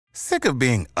Sick of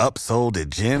being upsold at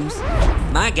gyms?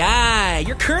 My guy,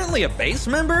 you're currently a base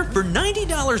member? For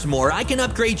 $90 more, I can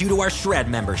upgrade you to our Shred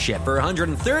membership. For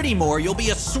 $130 more, you'll be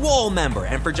a Swole member.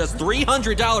 And for just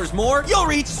 $300 more, you'll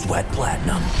reach Sweat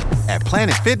Platinum. At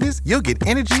Planet Fitness, you'll get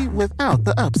energy without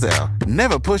the upsell.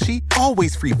 Never pushy,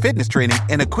 always free fitness training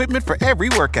and equipment for every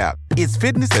workout. It's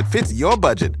fitness that fits your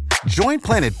budget. Join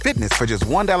Planet Fitness for just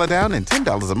 $1 down and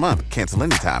 $10 a month. Cancel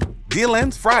anytime. Deal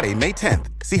ends Friday, May 10th.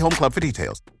 See Home Club for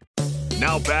details.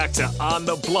 Now back to On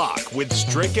the Block with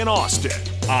Strick and Austin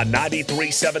on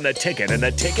 93.7 The Ticket and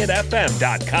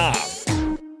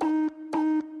theticketfm.com.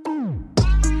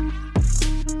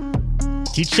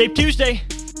 Teach Tape Tuesday.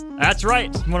 That's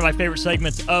right. One of my favorite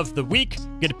segments of the week.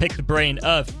 Get to pick the brain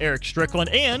of Erick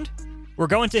Strickland. And we're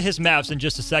going to his Mavs in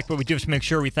just a sec, but we do have to make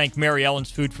sure we thank Mary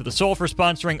Ellen's Food for the Soul for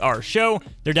sponsoring our show.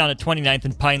 They're down at 29th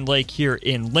and Pine Lake here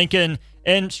in Lincoln.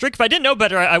 And Strick, if I didn't know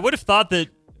better, I would have thought that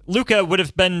Luka would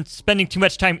have been spending too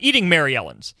much time eating Mary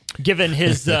Ellen's, given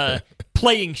his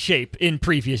playing shape in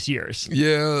previous years.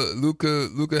 Yeah,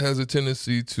 Luka has a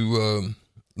tendency to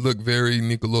look very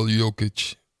Nikola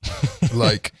Jokic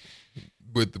like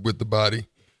with the body,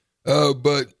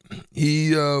 but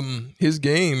he his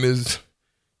game is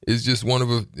just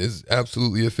is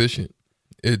absolutely efficient.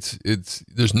 It's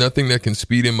there's nothing that can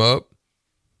speed him up.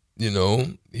 You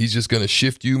know, he's just gonna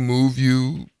shift you, move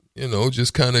you. You know,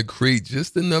 just kind of create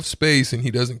just enough space, and he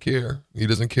doesn't care. He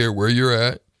doesn't care where you're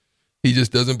at. He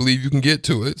just doesn't believe you can get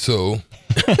to it. So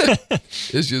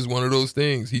it's just one of those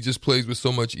things. He just plays with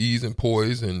so much ease and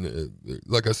poise. And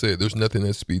like I said, there's nothing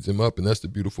that speeds him up. And that's the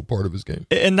beautiful part of his game.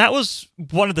 And that was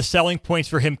one of the selling points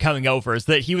for him coming over, is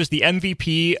that he was the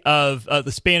MVP of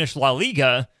the Spanish La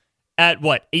Liga at,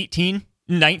 18?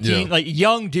 19, Yeah. like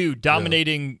young dude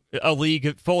dominating a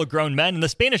league full of grown men. And the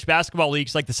Spanish basketball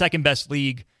league's like the second best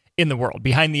league in the world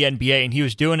behind the NBA. And he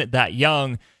was doing it that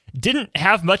young. Didn't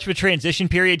have much of a transition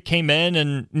period, came in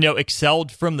and, excelled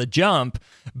from the jump.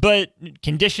 But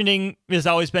conditioning has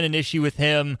always been an issue with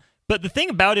him. But the thing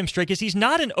about him, Strick, is he's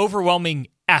not an overwhelming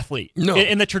athlete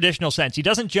in the traditional sense. He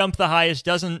doesn't jump the highest,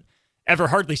 doesn't ever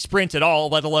hardly sprint at all,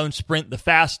 let alone sprint the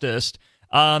fastest.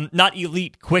 Not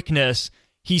elite quickness.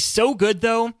 He's so good,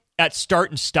 though, at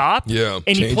start and stop. Yeah,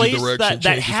 and he plays direction,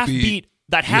 that half beat,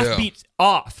 beat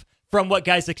off from what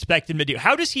guys expect him to do.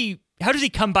 How does he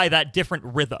come by that different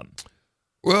rhythm?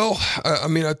 Well, I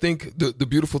mean, I think the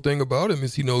beautiful thing about him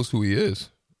is he knows who he is.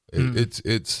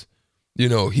 It's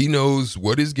he knows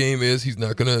what his game is. He's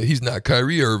not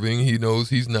Kyrie Irving. He knows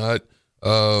he's not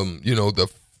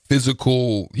the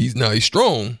physical. He's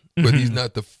strong, but he's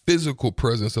not the physical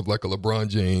presence of like a LeBron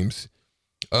James.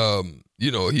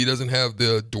 He doesn't have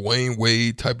the Dwayne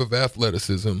Wade type of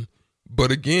athleticism, but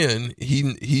again,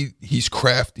 he's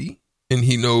crafty, and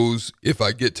he knows if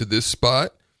I get to this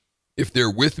spot, if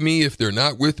they're with me, if they're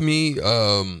not with me,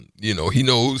 he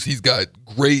knows he's got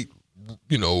great,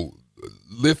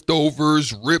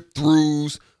 liftovers, rip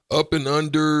throughs, up and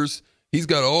unders. He's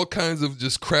got all kinds of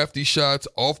just crafty shots,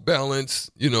 off balance,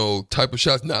 type of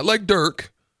shots, not like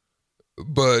Dirk,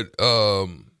 but,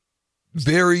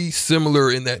 very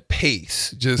similar in that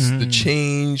pace, just the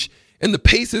change. And the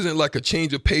pace isn't like a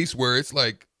change of pace where it's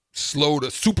like slow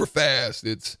to super fast.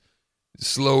 It's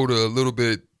slow to a little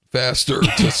bit faster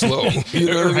to slow. You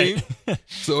know what I mean?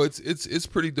 So it's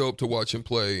pretty dope to watch him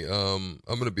play. I'm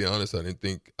going to be honest. I didn't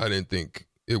think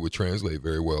it would translate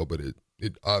very well, but it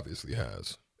obviously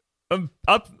has.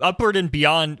 Upward and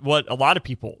beyond what a lot of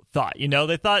people thought.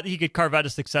 They thought he could carve out a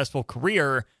successful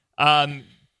career.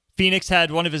 Phoenix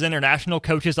had one of his international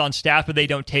coaches on staff, but they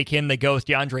don't take him. They go with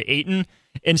DeAndre Ayton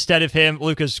instead of him.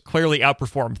 Luka's clearly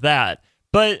outperformed that.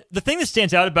 But the thing that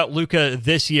stands out about Luka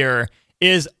this year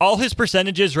is all his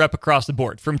percentages are up across the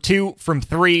board. From 2, from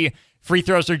 3, free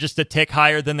throws are just a tick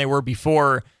higher than they were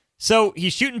before. So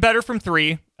he's shooting better from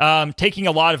 3, taking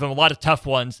a lot of them, a lot of tough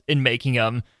ones, and making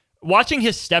them. Watching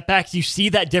his step backs, you see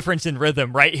that difference in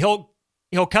rhythm, right? He'll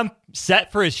come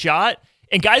set for his shot,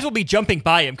 and guys will be jumping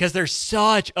by him because there's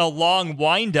such a long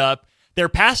windup. They're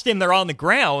past him. They're on the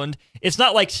ground. It's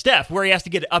not like Steph where he has to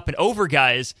get up and over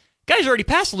guys. Guys already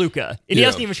passed Luka, and he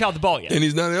hasn't even shot the ball yet. And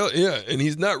he's not, and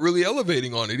he's not really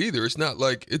elevating on it either. It's not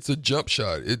like it's a jump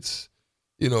shot. It's,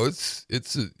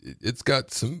 it's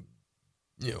got some,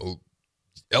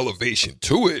 elevation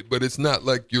to it, but it's not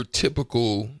like your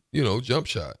typical, jump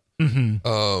shot. And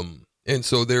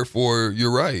so therefore,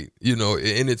 you're right,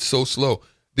 and it's so slow.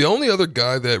 The only other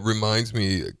guy that reminds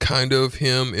me kind of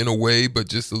him in a way, but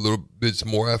just a little bit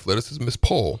more athleticism is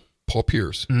Paul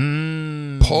Pierce.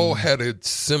 Paul had a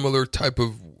similar type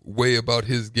of way about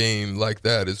his game like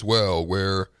that as well,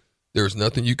 where, There's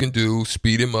nothing you can do.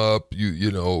 Speed him up.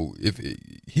 You know, if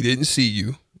he didn't see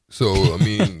you, so I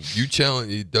mean, you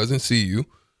challenge. He doesn't see you,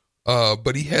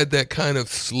 but he had that kind of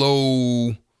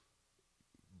slow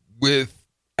with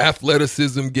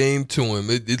athleticism game to him.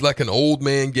 It's like an old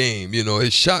man game. You know,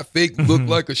 his shot fake looked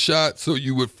like a shot, so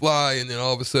you would fly, and then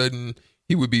all of a sudden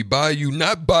he would be by you,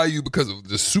 not by you because of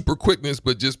the super quickness,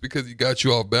 but just because he got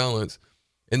you off balance.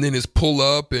 And then his pull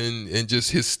up and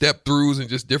just his step throughs and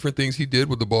just different things he did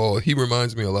with the ball. He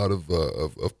reminds me a lot of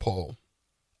Paul.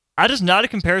 That is not a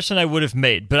comparison I would have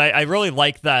made, but I really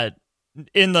like that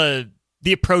in the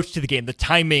approach to the game, the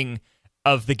timing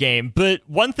of the game. But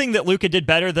one thing that Luka did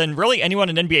better than really anyone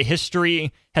in NBA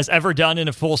history has ever done in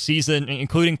a full season,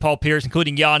 including Paul Pierce,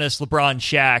 including Giannis, LeBron,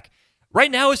 Shaq,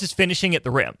 right now is his finishing at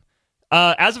the rim.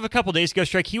 As of a couple days ago,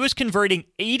 Strick, he was converting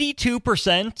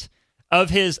 82% of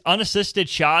his unassisted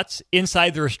shots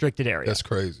inside the restricted area. That's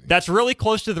crazy. That's really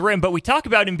close to the rim, but we talk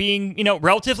about him being,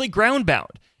 relatively ground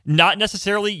bound, not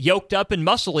necessarily yoked up and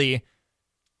muscly.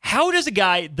 How does a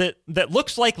guy that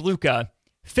looks like Luka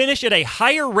finish at a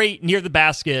higher rate near the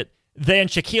basket than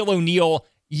Shaquille O'Neal,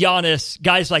 Giannis,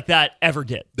 guys like that ever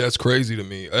did? That's crazy to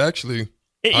me. Actually,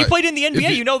 you played in the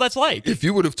NBA, that's like. If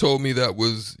you would have told me that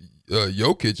was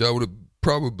Jokic, I would have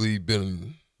probably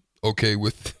been okay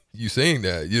with you saying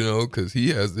that, because he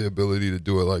has the ability to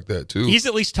do it like that too. He's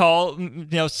at least tall,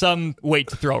 some weight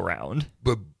to throw around.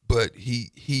 But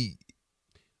he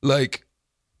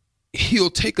he'll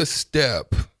take a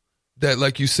step that,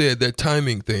 like you said, that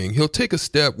timing thing. He'll take a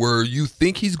step where you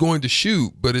think he's going to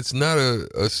shoot, but it's not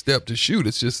a step to shoot.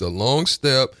 It's just a long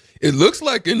step. It looks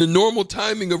like in the normal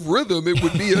timing of rhythm, it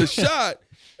would be a shot.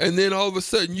 And then all of a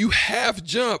sudden you half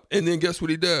jump. And then guess what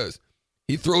he does?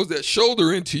 He throws that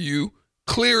shoulder into you,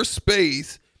 clear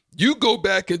space. You go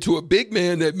back into a big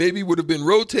man that maybe would have been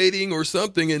rotating or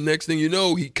something. And next thing you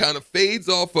know, he kind of fades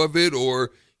off of it,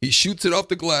 or he shoots it off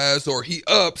the glass, or he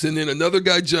ups, and then another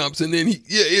guy jumps, and then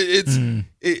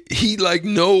he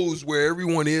knows where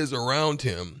everyone is around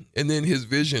him, and then his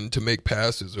vision to make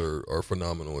passes are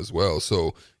phenomenal as well.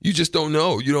 So you just don't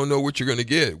know. You don't know what you're going to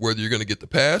get. Whether you're going to get the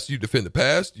pass, you defend the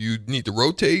pass, you need to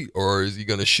rotate, or is he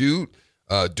going to shoot?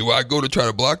 Do I go to try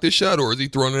to block this shot, or is he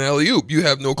throwing an alley-oop? You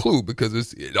have no clue because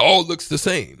it all looks the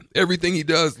same. Everything he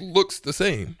does looks the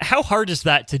same. How hard is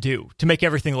that to do, to make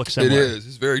everything look similar? It is.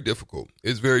 It's very difficult.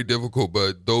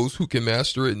 But those who can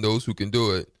master it and those who can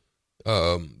do it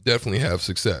definitely have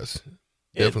success.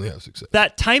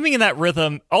 That timing and that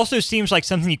rhythm also seems like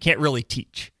something you can't really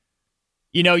teach.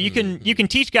 You can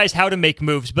teach guys how to make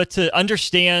moves, but to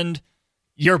understand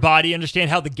your body, understand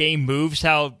how the game moves,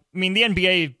 the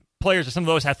NBA players are some of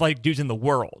the most athletic dudes in the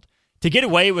world. To get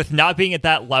away with not being at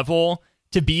that level,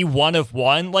 to be one of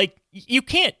one, you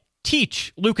can't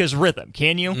teach Luka's rhythm,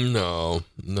 can you? No,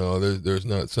 there's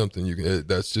not something you can.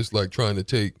 That's just like trying to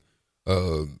take,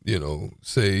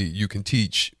 say you can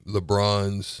teach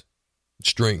LeBron's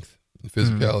strength and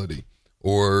physicality,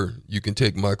 or you can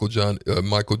take Michael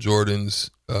Jordan's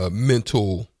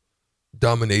mental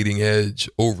dominating edge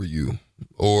over you,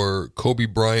 or Kobe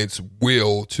Bryant's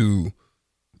will to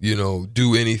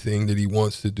do anything that he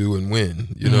wants to do and win,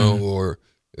 or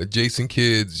Jason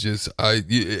Kidd's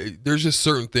there's just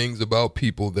certain things about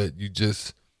people that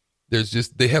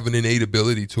they have an innate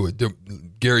ability to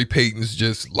it. Gary Payton's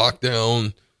just locked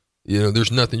down,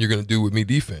 there's nothing you're going to do with me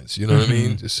defense. You know what I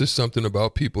mean? It's just something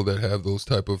about people that have those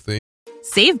type of things.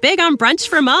 Save big on brunch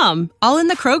for mom, all in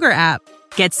the Kroger app.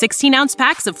 Get 16-ounce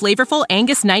packs of flavorful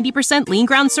Angus 90% lean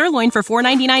ground sirloin for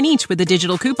 $4.99 each with a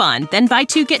digital coupon. Then buy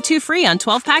 2, get 2 free on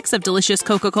 12 packs of delicious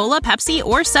Coca-Cola, Pepsi,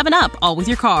 or 7-Up, all with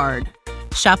your card.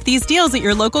 Shop these deals at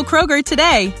your local Kroger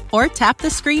today, or tap the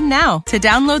screen now to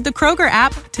download the Kroger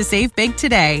app to save big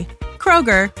today.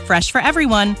 Kroger, fresh for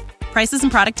everyone. Prices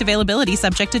and product availability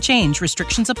subject to change.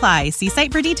 Restrictions apply. See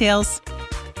site for details.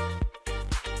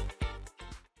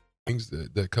 Things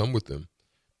that come with them.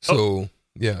 So...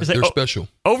 Yeah, they're special.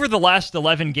 Over the last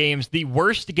 11 games, the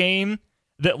worst game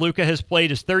that Luka has played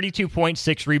is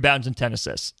 32.6 rebounds and 10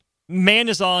 assists. Man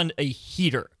is on a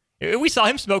heater. We saw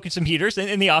him smoking some heaters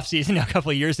in the offseason a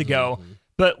couple of years ago,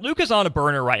 but Luka's on a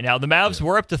burner right now. The Mavs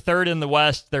were up to third in the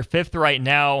West. They're fifth right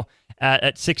now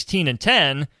at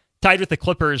 16-10, tied with the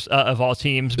Clippers of all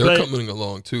teams. They're coming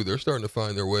along, too. They're starting to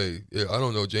find their way. I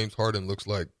don't know. James Harden looks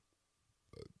like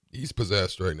he's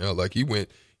possessed right now.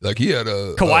 He had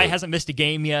a Kawhi hasn't missed a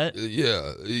game yet.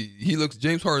 Yeah,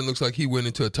 James Harden looks like he went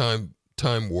into a time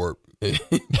warp and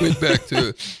went back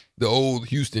to the old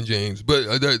Houston James. But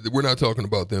we're not talking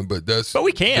about them. But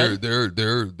we can.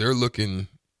 They're looking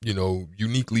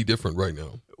uniquely different right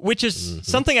now. which is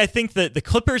something I think that the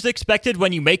Clippers expected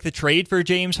when you make the trade for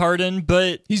James Harden,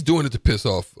 but he's doing it to piss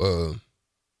off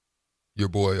your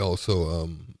boy also,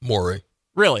 Morey.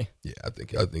 Really? Yeah, I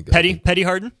think petty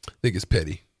Harden? I think it's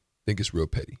petty. I think it's real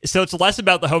petty. So it's less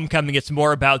about the homecoming, it's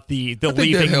more about the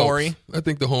leaving Morey. I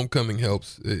think the homecoming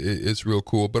helps. It's real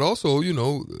cool. But also,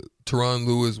 Tyronn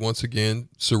Lue is once again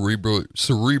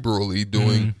cerebrally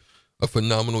doing a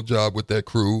phenomenal job with that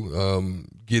crew,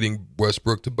 getting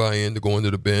Westbrook to buy in, to go into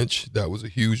the bench. That was a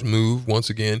huge move once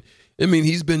again. I mean,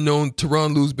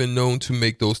 Tyronn Lue's been known to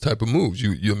make those type of moves.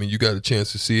 You got a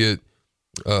chance to see it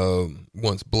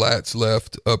once Blatz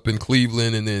left up in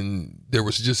Cleveland, and then there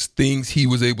was just things he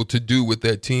was able to do with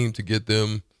that team to get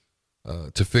them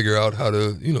to figure out how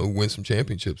to win some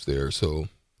championships there. So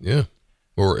yeah,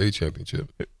 or a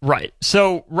championship. Right.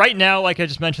 So right now, like I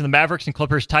just mentioned, the Mavericks and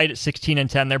Clippers tied at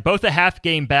 16-10. They're both a half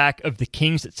game back of the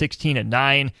Kings at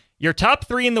 16-9. Your top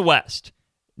three in the West: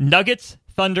 Nuggets,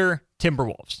 Thunder,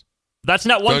 Timberwolves. That's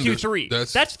not 1, 2, 3.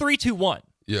 That's 3, 2, 1.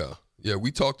 Yeah. Yeah,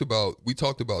 we talked about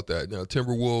that. Now,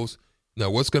 Timberwolves. Now,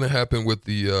 what's going to happen with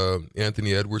the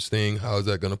Anthony Edwards thing? How is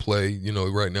that going to play?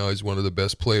 Right now he's one of the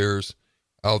best players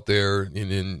out there,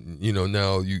 and then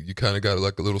now you kind of got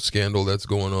like a little scandal that's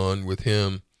going on with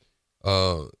him.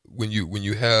 When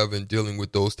you have and dealing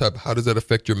with those type, how does that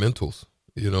affect your mentals?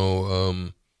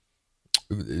 I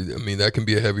mean, that can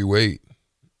be a heavy weight.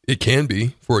 It can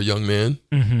be for a young man.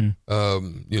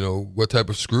 What type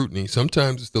of scrutiny?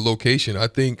 Sometimes it's the location. I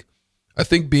think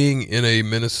being in a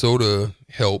Minnesota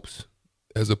helps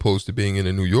as opposed to being in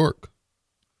a New York.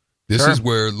 This is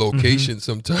where location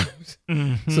sometimes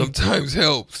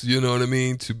helps, you know what I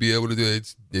mean? To be able to do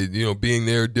it, being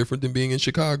there different than being in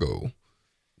Chicago,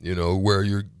 where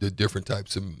you're the different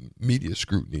types of media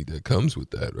scrutiny that comes with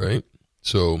that, right?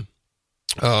 So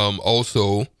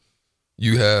also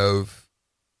you have,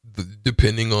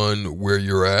 depending on where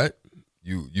you're at,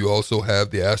 you also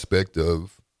have the aspect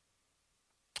of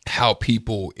how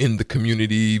people in the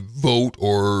community vote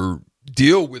or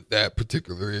deal with that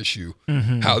particular issue.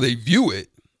 How they view it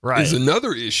is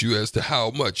another issue as to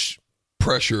how much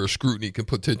pressure or scrutiny can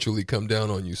potentially come down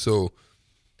on you. So,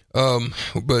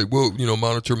 but we'll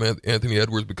monitor Anthony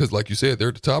Edwards, because, like you said, they're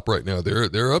at the top right now.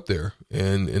 They're up there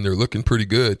and they're looking pretty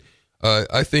good.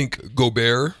 I think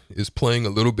Gobert is playing a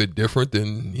little bit different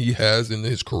than he has in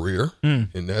his career, and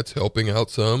that's helping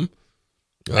out some.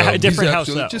 Different he's how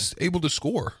actually so? just able to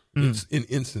score in some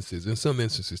instances,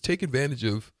 take advantage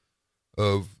of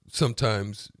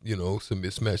sometimes some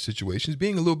mismatched situations,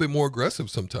 being a little bit more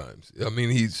aggressive sometimes. I mean,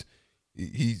 he's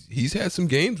had some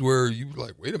games where you were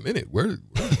like, wait a minute, where did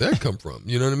that come from?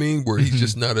 You know what I mean? Where he's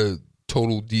just not a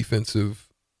total defensive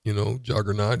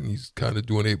juggernaut, and he's kind of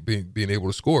doing it, being able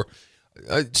to score.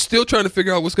 Still trying to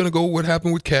figure out what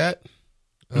happened with Cat.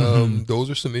 Those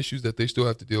are some issues that they still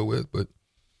have to deal with, but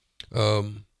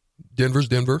Denver's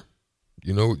Denver.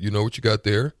 You know what you got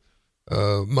there.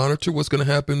 Monitor what's going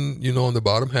to happen, on the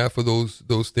bottom half of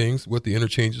those things, what the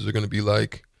interchanges are going to be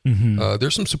like.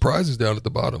 There's some surprises down at the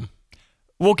bottom.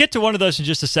 We'll get to one of those in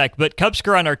just a sec, but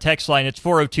Cubsker on our text line, it's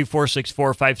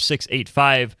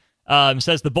 402-464-5685,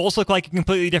 says the Bulls look like a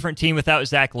completely different team without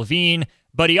Zach LaVine,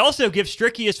 but he also gives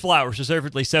Stricky his flowers,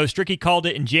 deservedly so. Stricky called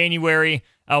it in January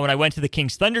when I went to the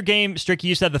Kings Thunder game. Stricky,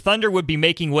 you said the Thunder would be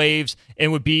making waves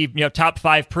and would be top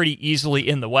 5 pretty easily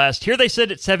in the West. Here they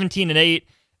sit at 17-8,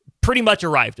 pretty much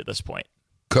arrived at this point.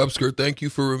 Cubsker, thank you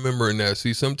for remembering that.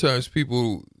 See, sometimes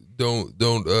people don't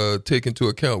take into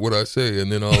account what I say,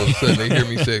 and then all of a sudden they hear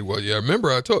me say, well, yeah, I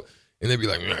remember I told, and they'd be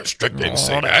like, Strick didn't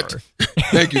say that.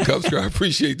 Thank you, Cubsker. I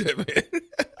appreciate that, man.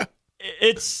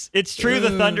 It's true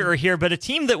the Thunder are here, but a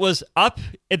team that was up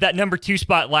at that number 2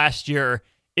 spot last year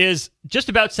is just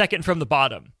about second from the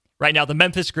bottom right now. The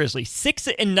Memphis Grizzlies,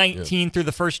 6-19 through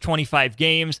the first 25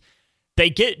 games. They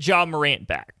get Ja Morant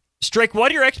back. Strick,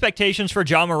 what are your expectations for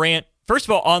Ja Morant? First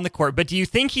of all, on the court, but do you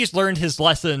think he's learned his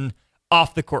lesson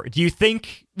off the court? Do you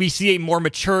think we see a more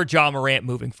mature Ja Morant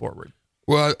moving forward?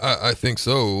 Well, I think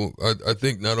so. I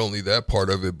think not only that part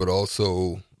of it, but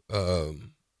also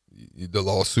the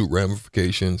lawsuit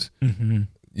ramifications.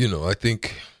 I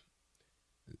think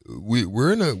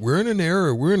we're in an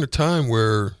era, we're in a time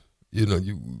where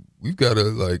we've got to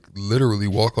like literally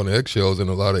walk on eggshells in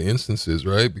a lot of instances,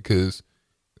 right? Because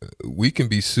we can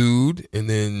be sued, and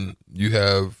then you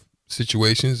have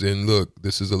situations, and look,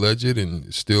 this is alleged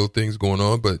and still things going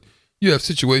on, but you have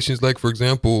situations like, for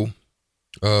example,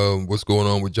 what's going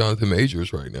on with Jonathan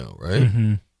Majors right now, right?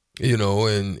 And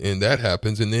that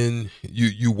happens, and then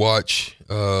you watch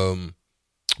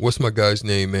what's my guy's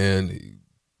name, man?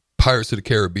 Pirates of the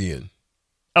Caribbean.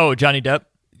 Oh, Johnny Depp.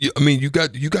 I mean, you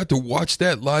got to watch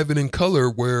that live and in color,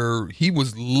 where he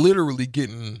was literally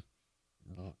getting,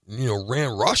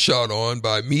 ran roughshod on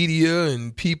by media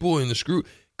and people in the screw.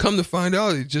 Come to find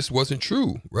out, it just wasn't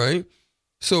true, right?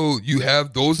 So you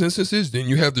have those instances, then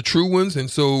you have the true ones, and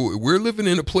so we're living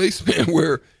in a place, man,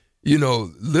 where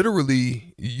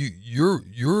literally you're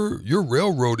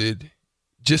railroaded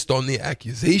just on the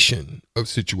accusation of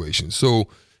situations. So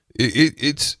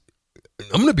it's.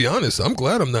 I'm gonna be honest. I'm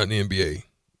glad I'm not in the NBA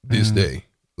this day.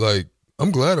 Like, I'm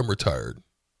glad I'm retired,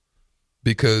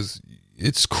 because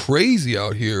it's crazy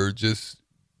out here. Just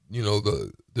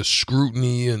the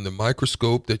scrutiny and the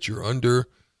microscope that you're under.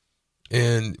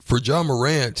 And for Ja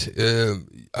Morant,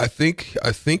 I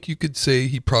think you could say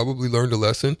he probably learned a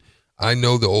lesson. I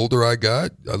know the older I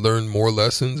got, I learned more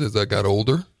lessons as I got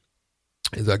older,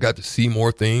 as I got to see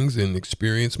more things and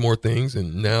experience more things.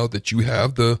 And now that you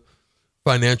have the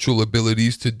financial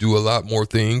abilities to do a lot more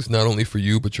things, not only for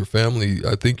you but your family,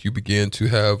 I think you begin to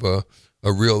have a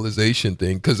realization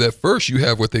thing. Because at first you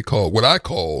have what I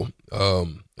call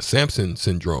Samson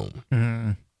syndrome.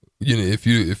 Mm-hmm.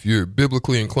 If you're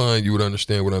biblically inclined, you would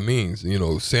understand what I mean.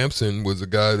 Samson was a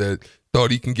guy that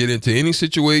thought he can get into any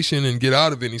situation and get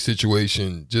out of any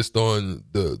situation just on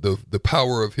the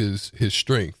power of his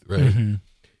strength, right? Mm-hmm.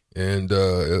 And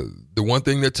the one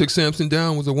thing that took Samson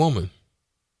down was a woman.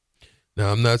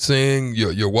 Now, I'm not saying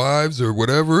your wives or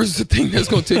whatever is the thing that's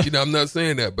going to take you down. I'm not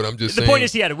saying that, but I'm just saying. The point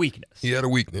is he had a weakness. He had a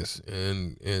weakness,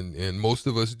 and most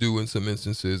of us do in some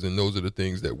instances, and those are the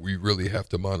things that we really have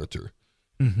to monitor.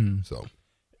 Mm-hmm. So,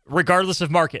 regardless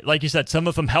of market, like you said, some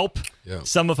of them help,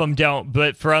 some of them don't.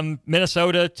 But from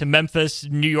Minnesota to Memphis,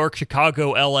 New York,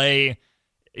 Chicago, LA,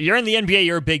 you're in the NBA,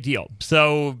 you're a big deal.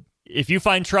 So if you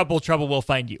find trouble, trouble will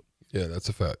find you. Yeah, that's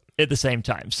a fact. At the same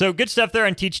time. So good stuff there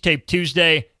on Teach Tape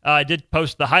Tuesday. I did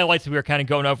post the highlights that we were kind of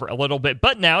going over a little bit,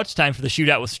 but now it's time for the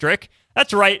Shootout with Strick.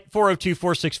 That's right,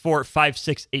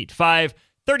 402-464-5685.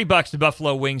 $30 to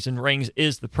Buffalo Wings and Rings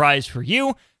is the prize for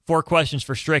you. 4 questions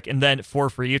for Strick and then 4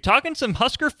 for you. Talking some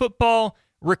Husker football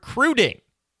recruiting.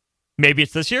 Maybe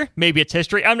it's this year, maybe it's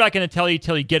history. I'm not going to tell you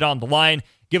till you get on the line.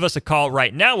 Give us a call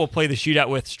right now. We'll play the Shootout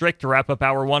with Strick to wrap up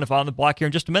hour 1 of On the Block here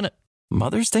in just a minute.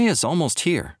 Mother's Day is almost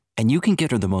here, and you can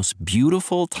get her the most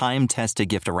beautiful time-tested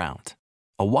gift around.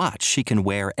 A watch she can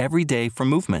wear every day from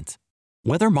Movement.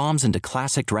 Whether mom's into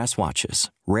classic dress watches,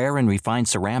 rare and refined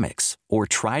ceramics, or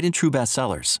tried-and-true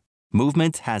bestsellers,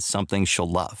 Movement has something she'll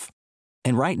love.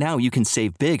 And right now, you can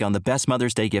save big on the best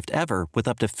Mother's Day gift ever with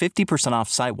up to 50% off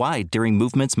site-wide during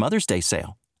Movement's Mother's Day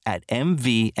sale at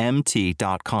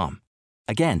MVMT.com.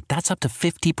 Again, that's up to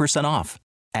 50% off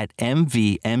at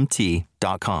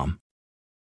MVMT.com.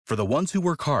 For the ones who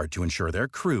work hard to ensure their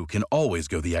crew can always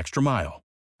go the extra mile,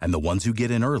 and the ones who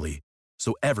get in early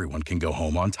so everyone can go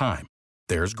home on time,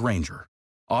 there's Grainger,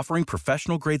 offering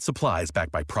professional-grade supplies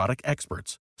backed by product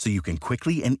experts so you can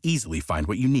quickly and easily find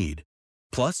what you need.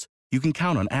 Plus, you can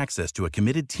count on access to a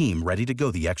committed team ready to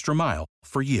go the extra mile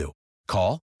for you.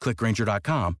 Call, click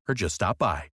Grainger.com, or just stop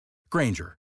by.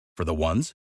 Grainger, for the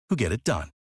ones who get it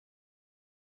done.